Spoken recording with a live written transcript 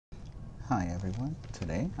Hi everyone,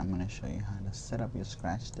 today I'm going to show you how to set up your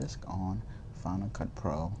scratch disk on Final Cut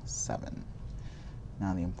Pro 7.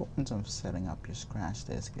 Now the importance of setting up your scratch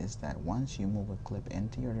disk is that once you move a clip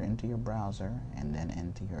into your browser and then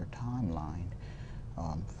into your timeline,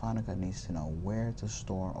 Final Cut needs to know where to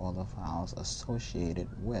store all the files associated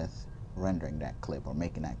with rendering that clip or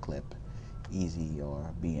making that clip easy or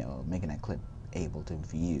making that clip able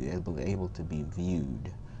to be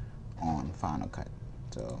viewed on Final Cut.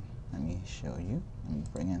 So let me show you. Let me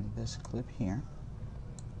bring in this clip here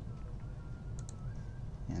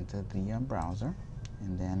into the browser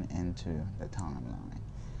and then into the timeline.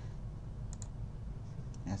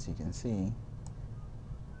 As you can see,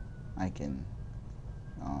 I can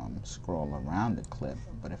scroll around the clip,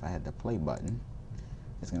 but if I hit the play button,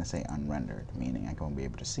 it's going to say unrendered, meaning I won't be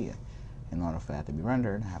able to see it. In order for that to be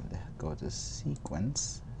rendered, I have to go to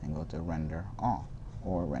Sequence and go to Render All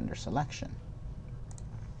or Render Selection.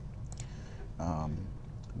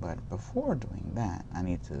 But before doing that, I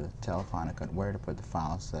need to tell Final Cut where to put the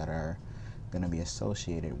files that are going to be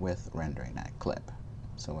associated with rendering that clip.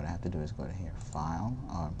 So what I have to do is go to here, File,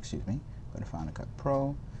 go to Final Cut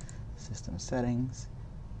Pro, System Settings,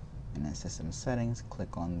 and then System Settings,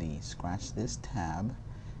 click on the Scratch Disk tab,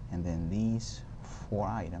 and then these 4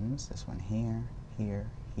 items, this one here, here,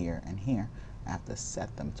 here, and here, I have to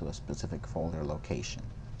set them to a specific folder location.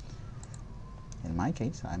 In my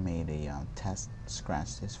case, I made a test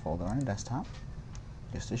scratch disk folder on a desktop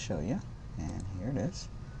just to show you, and here it is.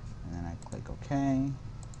 And then I click OK,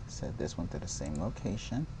 set this one to the same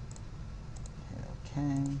location, hit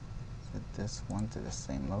OK, set this one to the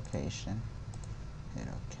same location, hit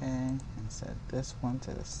OK, and set this one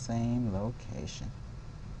to the same location,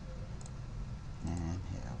 and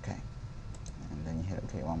hit OK. And then you hit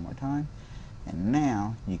OK one more time, and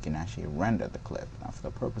now you can actually render the clip. Now for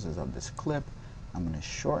the purposes of this clip, I'm going to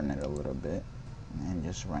shorten it a little bit and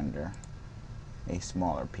just render a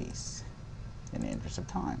smaller piece in the interest of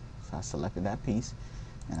time. So I selected that piece,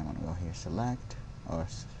 and I'm going to go here, select, or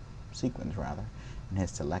sequence rather, and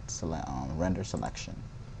hit render selection.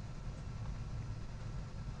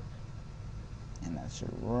 And that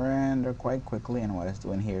should render quite quickly, and what it's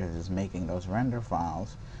doing here is making those render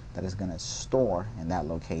files that it's going to store in that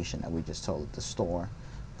location that we just told it to store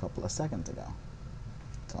a couple of seconds ago.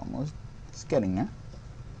 It's getting there.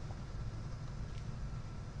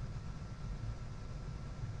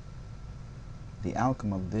 The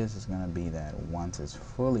outcome of this is going to be that once it's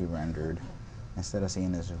fully rendered, instead of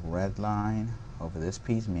seeing this red line over this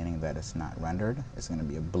piece, meaning that it's not rendered, it's going to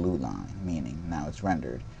be a blue line, meaning now it's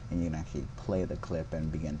rendered, and you can actually play the clip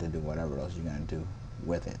and begin to do whatever else you're going to do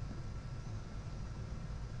with it.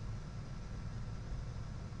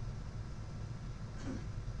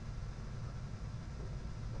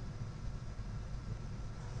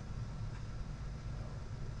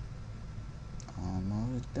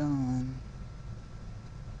 Almost done.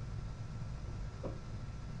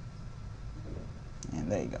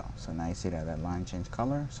 And there you go. So now you see that line changed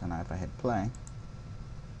color. So now if I hit play,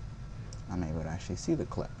 I'm able to actually see the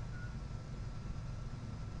clip.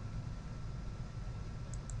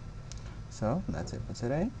 So that's it for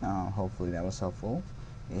today. Hopefully that was helpful.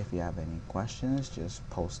 If you have any questions, just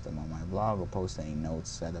post them on my blog or post any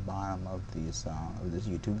notes at the bottom of this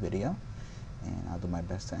YouTube video, and I'll do my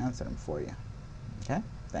best to answer them for you. Okay?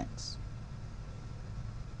 Thanks.